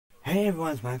Hey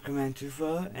everyone, it's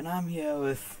Minecraft and I'm here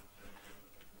with,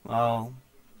 well,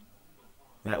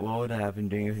 that world. I've been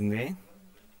doing everything there.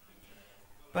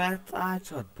 But I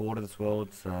just got bored of this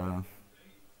world, so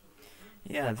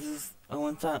yeah, I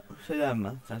want to show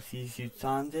them some sea suits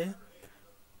on there.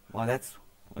 Well, that's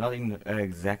not even the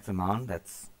exact amount,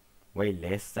 that's way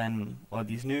less than all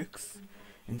these nukes.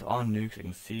 And on nukes, you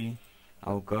can see,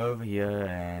 I'll go over here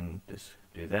and just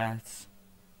do that.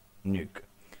 Nuke.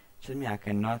 Show me I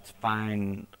cannot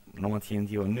find normal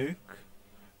TNT or nuke.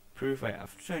 Proof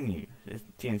I've shown you. There's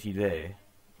TNT there.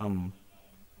 There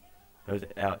was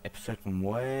an episode from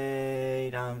way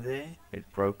down there. It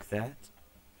broke that.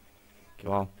 Okay,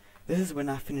 well, this is when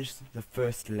I finished the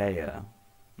first layer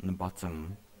on the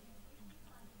bottom.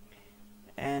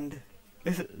 And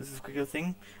this is a quick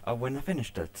thing of when I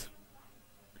finished it.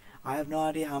 I have no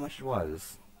idea how much it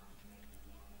was.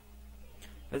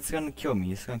 But it's gonna kill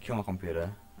me. It's gonna kill my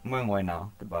computer. I'm going away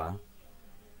now. Goodbye.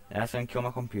 That's gonna kill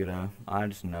my computer. I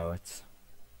just know it.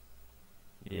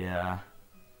 Yeah.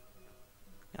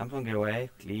 I'm gonna get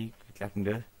away. Quickly I can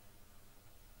do it.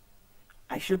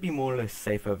 I should be more or less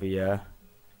safe over here.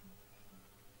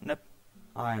 Nope.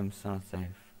 I am so not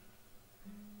safe.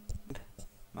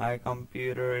 My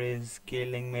computer is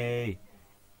killing me.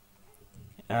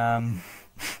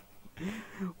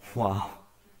 Wow.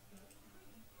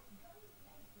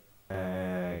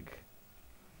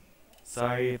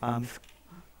 Sorry if I'm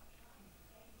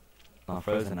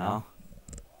frozen now.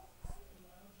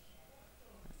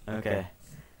 Okay.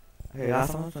 Okay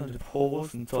guys, I'm going to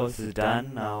pause until this is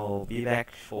done. I'll be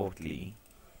back shortly.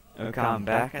 Okay, I'm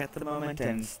back at the moment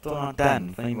and still not done.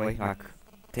 I've only waiting like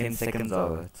 10 seconds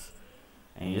of it.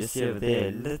 And you just see over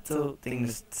there, little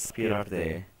things disappear out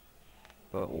there.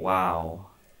 But wow.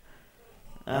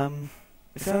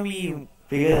 It's gonna be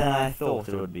bigger than I thought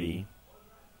it would be.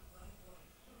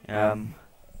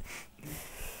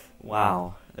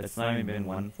 Wow, it's not even been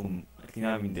it's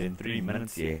not even been 3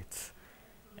 minutes yet,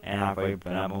 and I've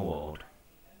opened up my world.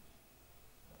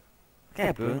 Okay,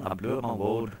 I blew up my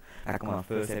world back on my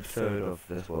first episode of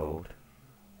this world.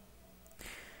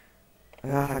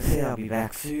 Like I said, I'll be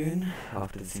back soon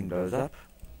after this thing blows up.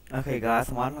 Okay guys,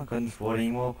 I'm not going to spoil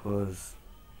anymore because,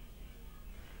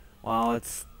 wow,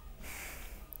 it's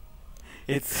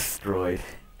destroyed.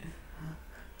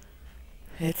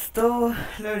 It's still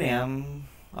loading.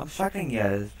 I'm struggling here.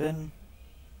 It's been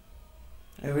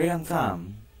a really long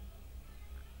time.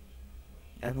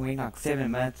 I've been waiting like 7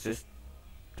 minutes just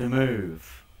to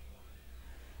move.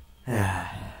 You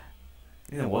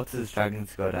know, water is struggling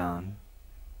to go down.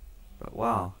 But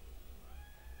wow.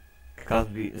 Because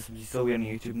this will still be on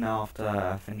YouTube now after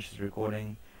I finish this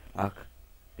recording. Like,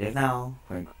 back now.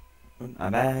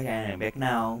 I'm back and back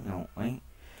now. No, wait.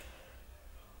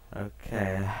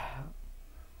 Okay.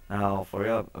 Now, for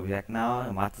real, I'll be back now.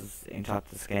 I might just interrupt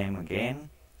this game again,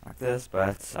 like this,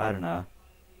 but I don't know.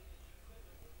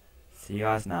 See you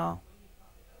guys now.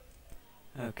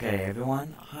 Okay,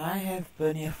 everyone, I have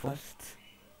been here for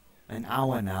an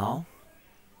hour now,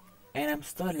 and I'm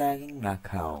still lagging like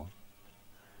hell.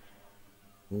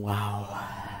 Wow.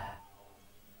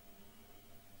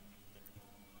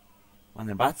 On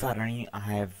the bad side, I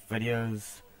have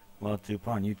videos, well, to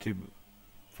put on YouTube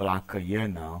for like a year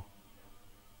now.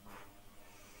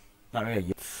 Not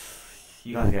really.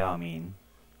 You guys get what I mean.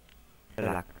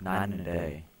 Like 9 a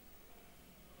day.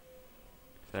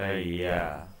 So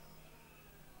yeah.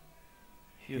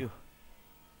 Phew.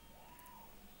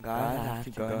 Guys, I have to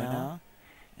go now.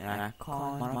 And I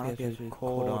can't be able to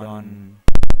record on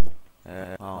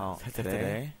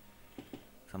Saturday.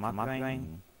 So I'm not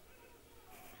going.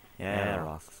 Yeah,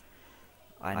 Ross.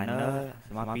 I know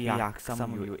there might be like some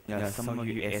of you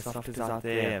airsofters out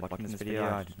there watching this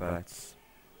video, but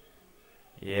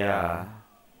yeah.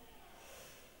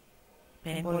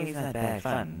 Paintball isn't bad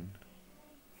fun.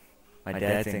 My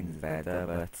dad thinks it's bad though,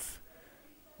 but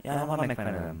yeah, I don't want to make fun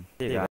of him.